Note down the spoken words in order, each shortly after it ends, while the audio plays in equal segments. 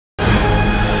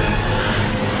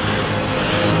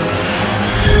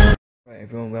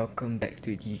everyone, welcome back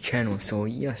to the channel. So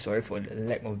yeah, sorry for the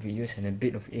lack of videos and a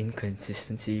bit of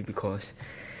inconsistency because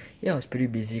yeah, I was pretty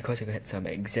busy because I had some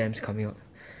exams coming up,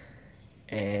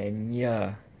 and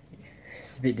yeah,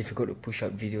 it's a bit difficult to push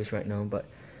out videos right now, but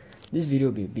this video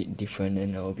will be a bit different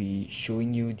and I'll be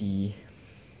showing you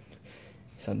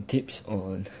some tips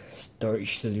on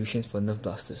storage solutions for Nerf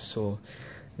blasters. So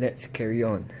let's carry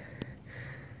on.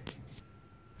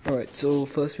 Alright, so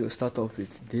first we'll start off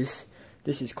with this.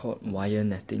 This is called wire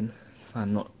netting, if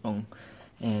I'm not wrong.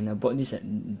 And I bought this at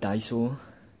Daiso,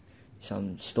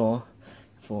 some store,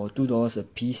 for $2 a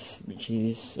piece, which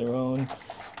is around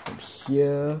from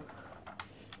here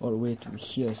all the way to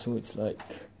here. So it's like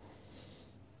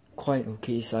quite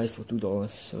okay size for $2.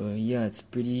 So yeah, it's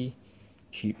pretty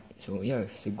cheap. So yeah,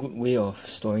 it's a good way of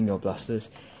storing your blasters.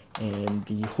 And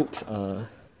the hooks are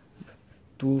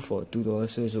 2 for $2,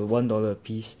 so it's a $1 a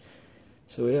piece.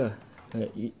 So yeah,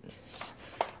 it's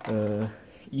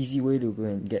easy way to go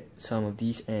and get some of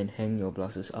these and hang your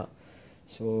blasters up.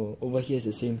 So over here is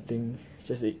the same thing,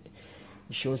 just it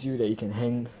shows you that you can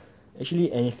hang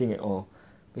actually anything at all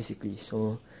basically.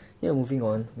 So yeah, moving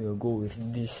on, we'll go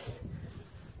with this.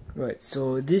 Right,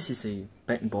 so this is a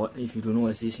backboard. If you don't know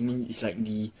what this means, it's like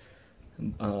the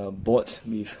boards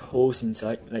with holes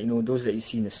inside, like those that you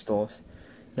see in the stores.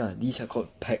 Yeah, these are called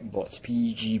peg boards,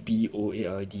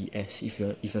 PGBOARDS, if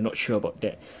you're not sure about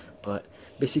that. But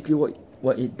basically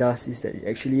what it does is that it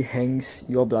actually hangs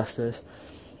your blasters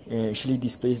and actually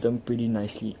displays them pretty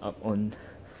nicely up on,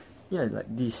 yeah,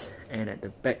 like this, and at the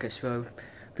back as well.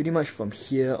 Pretty much from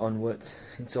here onwards,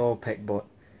 it's all pegboard.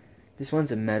 This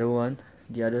one's a metal one,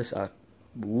 the others are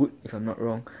wood, if I'm not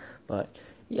wrong. But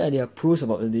yeah, there are pros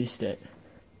about this that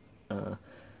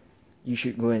you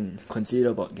should go and consider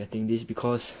about getting this,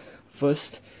 because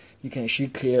first, you can actually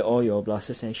clear all your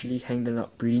blasters and actually hang them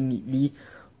up pretty neatly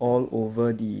all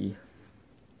over the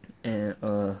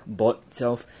board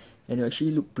itself, and it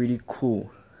actually look pretty cool.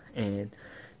 And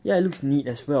yeah, it looks neat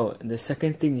as well. And the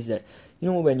second thing is that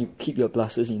when you keep your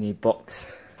blasters in a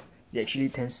box, it actually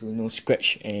tends to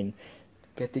scratch and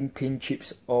getting paint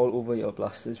chips all over your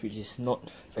blasters, which is not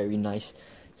very nice.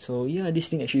 So yeah, this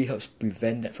thing actually helps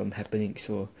prevent that from happening.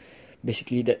 So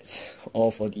basically that's all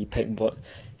for the pegboard.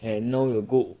 And now we'll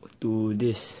go to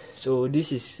this. So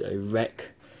this is a rack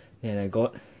that I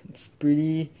got. It's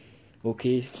pretty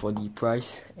okay for the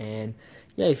price, and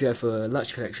yeah, if you have a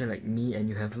large collection like me and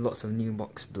you have lots of new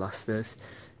box blasters,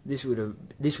 this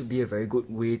would be a very good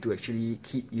way to actually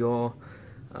keep your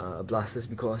blasters,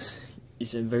 because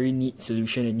it's a very neat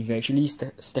solution and you can actually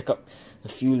stack up a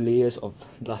few layers of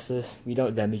blasters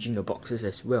without damaging the boxes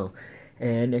as well,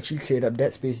 and actually cleared up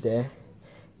that space there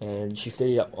and shifted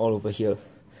it up all over here.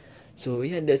 So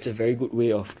yeah, that's a very good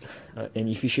way of an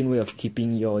efficient way of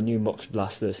keeping your new box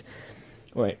blasters.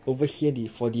 Alright, over here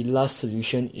for the last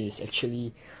solution is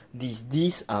actually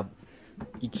these are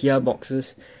IKEA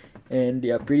boxes, and they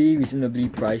are pretty reasonably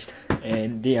priced,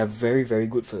 and they are very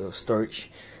good for your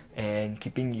storage and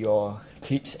keeping your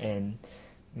clips and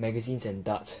magazines and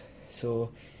darts.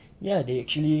 So yeah, they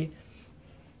actually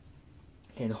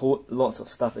can hold lots of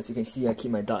stuff. As you can see, I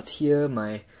keep my darts here,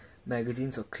 my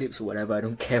magazines or clips or whatever, I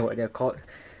don't care what they're called.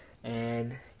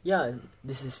 And yeah,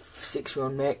 this is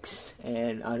 6-round max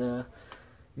and other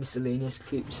miscellaneous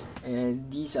clips,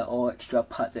 and these are all extra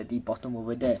parts at the bottom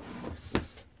over there.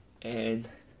 And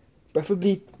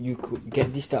preferably you could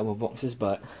get this type of boxes,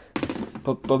 but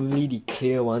probably the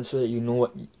clear ones, so that you know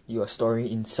what you are storing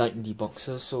inside the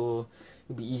boxes, so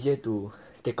it'll be easier to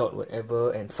take out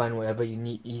whatever and find whatever you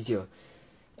need easier.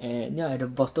 And yeah, at the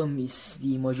bottom is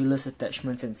the modulus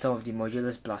attachments and some of the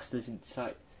modulus blasters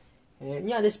inside. And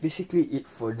yeah, that's basically it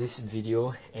for this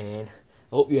video, and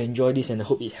I hope you enjoyed this and I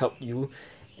hope it helped you.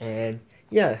 And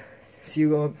yeah, see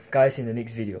you guys in the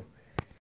next video.